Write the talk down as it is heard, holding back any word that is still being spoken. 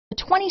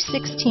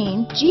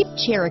2016 Jeep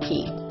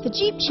Cherokee. The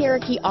Jeep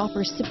Cherokee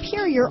offers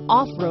superior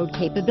off-road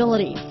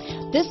capability.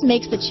 This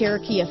makes the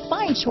Cherokee a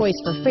fine choice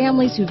for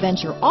families who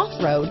venture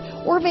off-road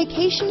or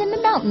vacation in the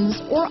mountains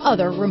or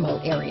other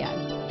remote areas.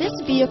 This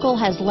vehicle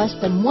has less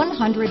than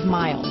 100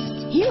 miles.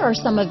 Here are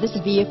some of this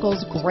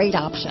vehicle's great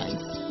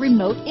options: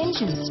 remote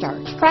engine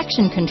start,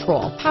 traction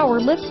control, power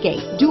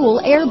liftgate,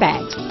 dual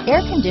airbags,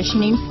 air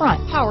conditioning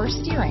front, power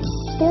steering,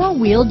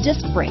 four-wheel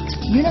disc brakes,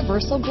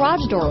 universal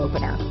garage door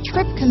opener,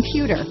 trip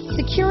computer,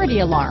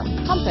 security alarm,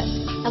 compass,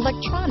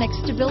 electronic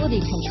stability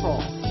control,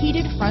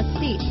 heated front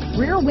seats,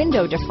 rear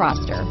window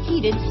defroster,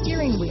 heated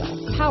steering wheel,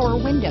 power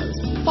windows,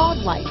 fog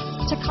lights,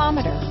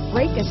 tachometer,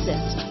 brake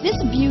assist. This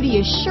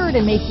beauty is sure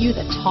to make you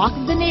the talk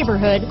of the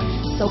neighborhood,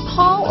 so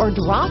call or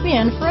drop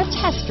in for a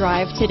test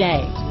drive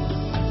today.